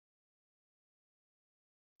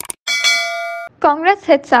Congress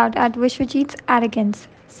hits out at Vishwajit's arrogance,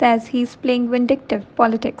 says he's playing vindictive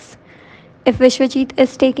politics. If Vishwajit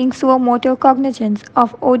is taking suo moto cognizance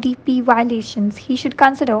of ODP violations, he should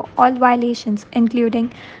consider all violations,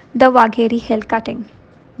 including the Wagheri hill cutting.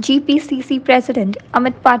 GPCC President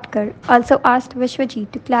Amit Patkar also asked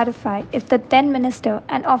Vishwajit to clarify if the then minister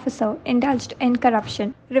and officer indulged in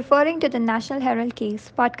corruption. Referring to the National Herald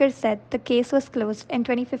case, Patkar said the case was closed in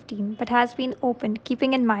 2015 but has been opened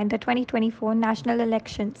keeping in mind the 2024 national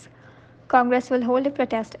elections. Congress will hold a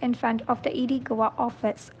protest in front of the ED Goa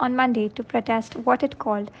office on Monday to protest what it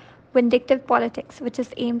called vindictive politics, which is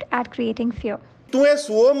aimed at creating fear. तुवें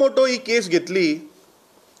suo motu ही केस घेतली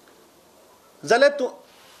जाल्यार तूं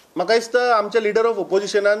म्हाका दिसता आमच्या leader of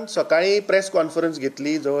ओपोजिशनान सकाळी press conference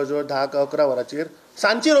घेतली जवळ जवळ 10-11 वरांचेर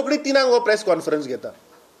सांजची रोखडी 3 हो प्रेस कॉन्फरन्स घेता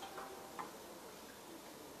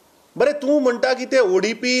बरें तूं म्हणटा की ते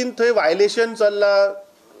ओडीपीन थंय वायलेशन चल्ला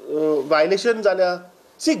वायलेशन जाल्या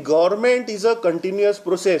C government is a continuous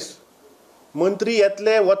process मंत्री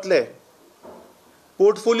येतले वतले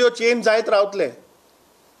पोर्टफोलिओ चेंज जायत रावतले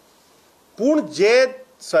पूण जे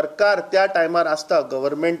सरकार त्या टायमार आसता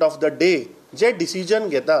गव्हर्मेंट ऑफ द डे जे डिसिजन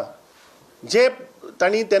घेता जे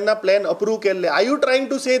तांणी तेन्ना प्लॅन अप्रूव केल्ले R you trying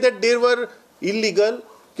to say that there वर इल्लिगल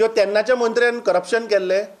किंवा तेन्नाच्या मंत्र्यान करप्शन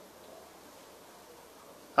केल्ले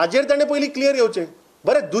हाजेर ताणें पयलीं क्लियर येवचें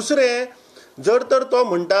बरें दुसरें जर तर तो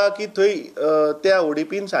म्हणटा की थंय त्या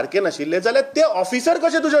ओडीपीन सारकें नाशिल्ले जाल्यार ते ऑफिसर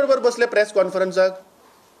कशे तुजे बरोबर बसले press कॉन्फरन्साक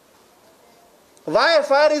why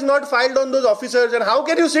FIR is not filed on those officers and how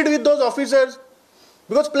can you sit with those officers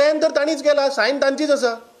because plan तर तांणीच केला सायन तांचीच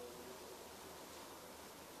आसा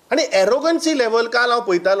आनी एरोगन्सी लेवल काल हांव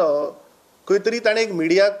पळयतालो खंय तरी ताणें एक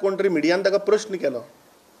मिडियाक कोण तरी मिडियान ताका प्रश्न केलो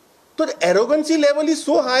तो एरोगन्सी लेवल इज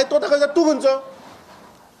सो हाय तो ताका तूं खंयचो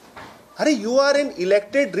अरे you R an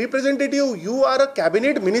elected representative you are a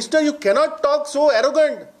cabinet minister you cannot talk so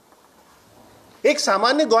एरोगंट एक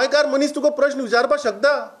सामान्य गोंयकार मनीस तुका प्रश्न विचारपाक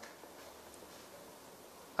शकता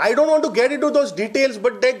I don't want to get into those details,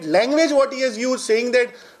 but that language what he has used, saying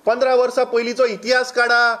that 15 वर्सां पयलींचो इतिहास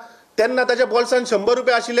काडा तेन्ना ताच्या बोल्सान 100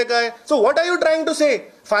 रुपया आशिल्ले काय so what R you trying to से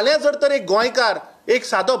फाल्यां जर तर एक गोंयकार एक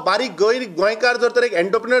सादो बारीक गोंयकार जर तर एक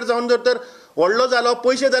एंटरप्रिनर जावन जर तर व्हडलो जालो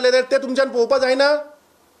पयशे जाले जाल्यार ते तुमच्यान पळोवपाक जायना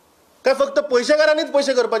काय फक्त पयशेकारांनीच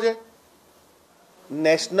पयशे करपाचे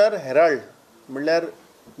नॅशनल हेराल्ड म्हणल्यार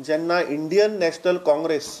जेन्ना इंडियन नॅशनल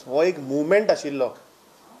काँग्रेस हो एक मुवमेंट आशिल्लो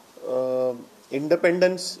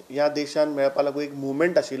इंडिपेंडन्स ह्या देशान मेळपा लागून एक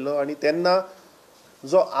मुवमेंट आशिल्लो आनी तेन्ना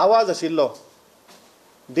जो आवाज आशिल्लो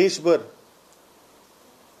देशभर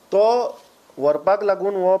तो व्हरपाक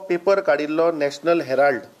लागून हो पेपर काडिल्लो नॅशनल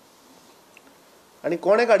हेराल्ड आनी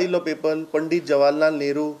कोणें काडिल्लो पेपर पंडीत जवाहरलाल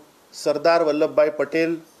नेहरू सरदार वल्लभभाई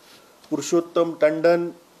पटेल पुरुषोत्तम टंडन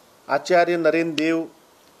आचार्य नरेंद्र देव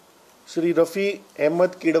श्री रफी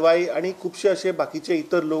अहमद किडवाई आनी खुबशे अशे बाकीचे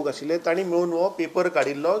इतर लोक आशिल्ले तांणी मेळून हो पेपर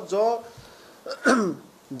काडिल्लो जो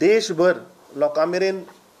देशभर लोकां मेरेन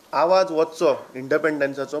आवाज वचचो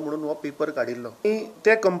इंडिपेंडन्साचो म्हणून हो पेपर काडिल्लो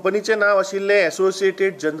ते कंपनीचें नांव आशिल्लें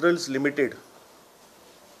एसोसिएटेड जनरल्स लिमिटेड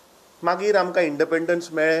मागीर आमकां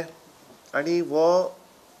इंडिपेंडन्स मेळ्ळें आनी हो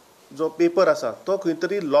जो पेपर आसा तो खंय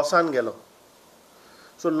तरी लॉसान गेलो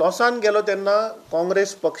सो लॉसान गेलो तेन्ना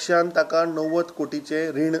काँग्रेस पक्षान ताका 90 कोटीचे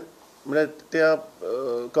रीण म्हणजे त्या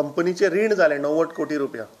कंपनीचें रीण जालें 90 कोटी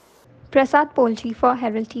रुपया Prasad Polji for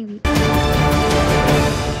Herald TV.